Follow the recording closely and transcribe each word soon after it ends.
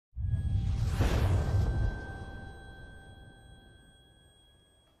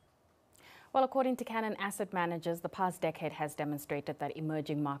Well, according to Cannon Asset Managers, the past decade has demonstrated that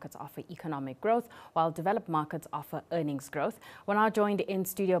emerging markets offer economic growth, while developed markets offer earnings growth. We're now joined in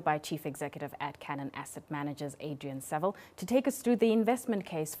studio by Chief Executive at Cannon Asset Managers, Adrian Saville, to take us through the investment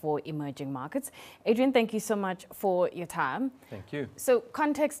case for emerging markets. Adrian, thank you so much for your time. Thank you. So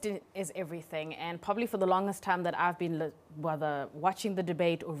context is everything, and probably for the longest time that I've been whether watching the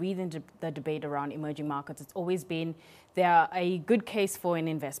debate or reading the debate around emerging markets, it's always been they're a good case for an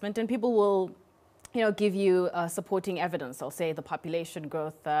investment, and people will, give you supporting evidence. They'll say the population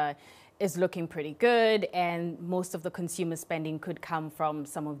growth is looking pretty good, and most of the consumer spending could come from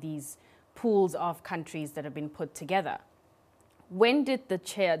some of these pools of countries that have been put together. When did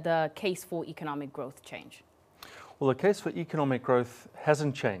the case for economic growth change? Well, the case for economic growth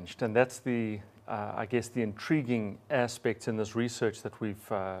hasn't changed, and that's I guess the intriguing aspect in this research that we've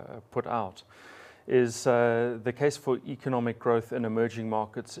put out is the case for economic growth in emerging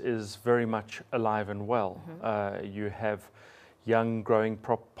markets is very much alive and well. You have young growing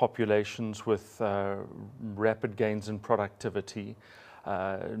populations with rapid gains in productivity,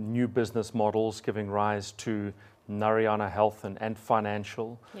 new business models giving rise to Narayana Health and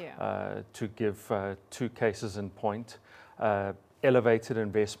Financial, to give two cases in point, elevated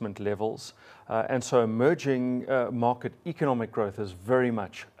investment levels. And so emerging market economic growth is very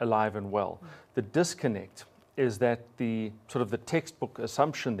much alive and well. The disconnect is that the textbook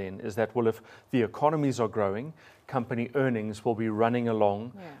assumption then is that, well, if the economies are growing, company earnings will be running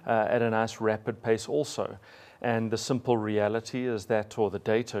along at a nice rapid pace also. And the simple reality is that, or the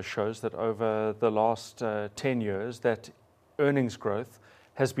data shows that over the last 10 years, that earnings growth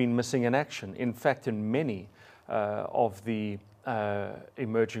has been missing in action. In fact, in many of the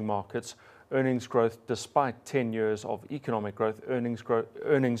emerging markets, earnings growth, despite 10 years of economic growth, earnings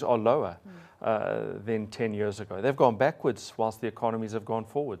are lower than 10 years ago. They've gone backwards whilst the economies have gone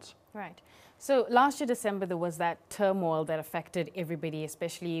forwards. Right. So last year, December, there was that turmoil that affected everybody,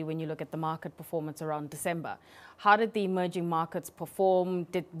 especially when you look at the market performance around December. How did the emerging markets perform?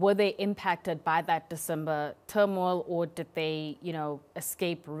 Were they impacted by that December turmoil, or did they,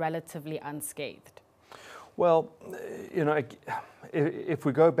 escape relatively unscathed? Well, if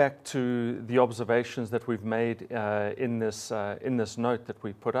we go back to the observations that we've made in this note that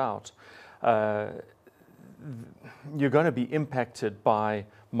we put out, you're going to be impacted by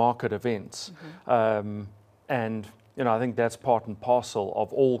market events. And, I think that's part and parcel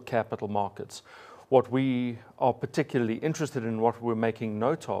of all capital markets. What we are particularly interested in, what we're making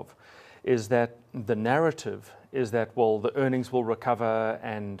note of, is that the narrative is that, well, the earnings will recover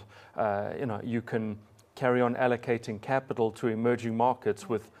and, you can carry on allocating capital to emerging markets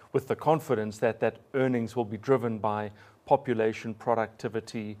with the confidence that earnings will be driven by population,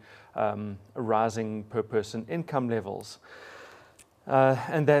 productivity, rising per person income levels.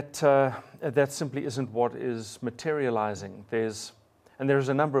 And that simply isn't what is materializing. There's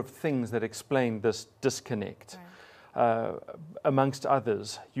a number of things that explain this disconnect. Right. Amongst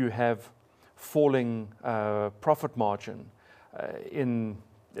others, you have falling profit margin in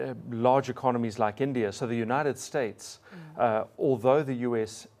large economies like India. So the United States, although the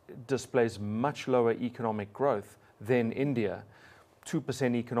US displays much lower economic growth than India,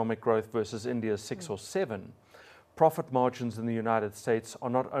 2% economic growth versus India's 6 or 7, profit margins in the United States are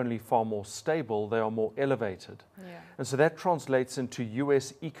not only far more stable, they are more elevated. And so that translates into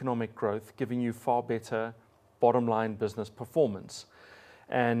US economic growth, giving you far better bottom line business performance.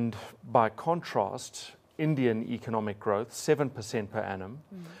 And by contrast, Indian economic growth, 7% per annum,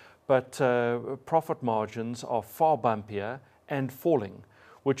 but profit margins are far bumpier and falling,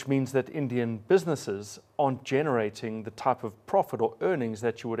 which means that Indian businesses aren't generating the type of profit or earnings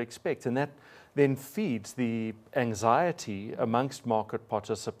that you would expect. And that then feeds the anxiety amongst market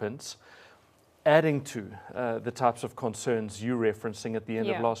participants, adding to the types of concerns you're referencing at the end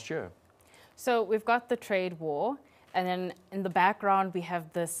of last year. So we've got the trade war. And then in the background, we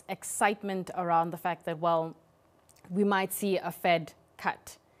have this excitement around the fact that, well, we might see a Fed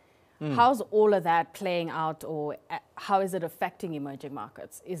cut. How's all of that playing out, or how is it affecting emerging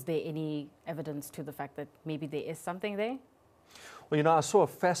markets? Is there any evidence to the fact that maybe there is something there? Well, I saw a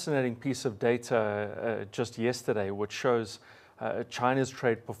fascinating piece of data just yesterday, which shows China's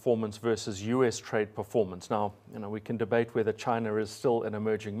trade performance versus US trade performance. Now, we can debate whether China is still an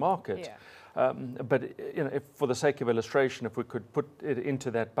emerging market. But if, for the sake of illustration, if we could put it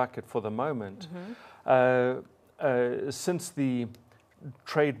into that bucket for the moment, since the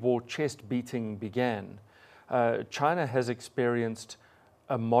trade war chest beating began, China has experienced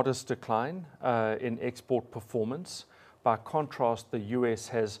a modest decline in export performance. By contrast, the US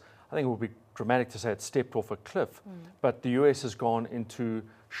has, I think it would be dramatic to say it stepped off a cliff, but the US has gone into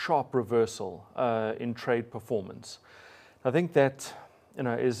sharp reversal in trade performance. I think that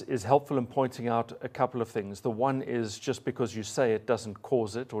is helpful in pointing out a couple of things. The one is, just because you say it doesn't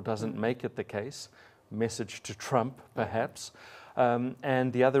cause it or doesn't make it the case, message to Trump perhaps,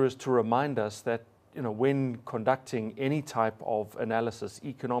 and the other is to remind us that when conducting any type of analysis,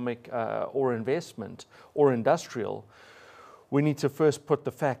 economic or investment or industrial, we need to first put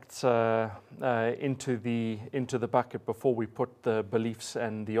the facts into the bucket before we put the beliefs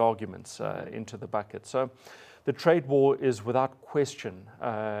and the arguments into the bucket. So the trade war is without question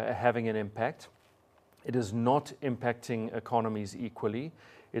having an impact. It is not impacting economies equally.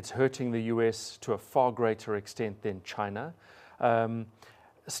 It's hurting the US to a far greater extent than China.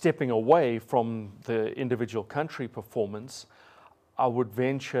 Stepping away from the individual country performance, I would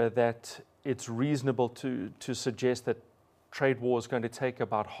venture that it's reasonable to suggest that trade war is going to take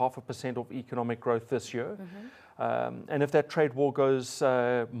about 0.5% of economic growth this year. And if that trade war goes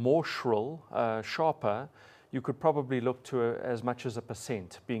more shrill, sharper, you could probably look to as much as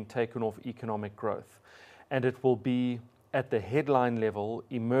 1% being taken off economic growth. And it will be at the headline level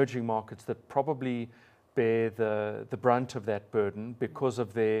emerging markets that probably bear the brunt of that burden because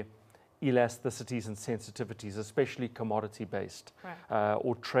of their elasticities and sensitivities, especially commodity-based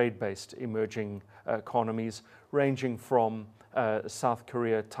or trade-based emerging economies, ranging from South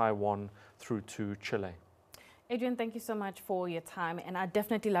Korea, Taiwan, through to Chile. Adrian, thank you so much for your time, and I'd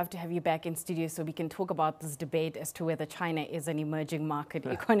definitely love to have you back in studio so we can talk about this debate as to whether China is an emerging market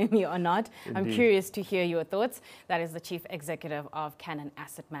economy or not. Indeed. I'm curious to hear your thoughts. That is the Chief Executive of Cannon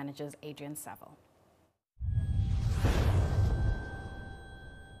Asset Managers, Adrian Saville.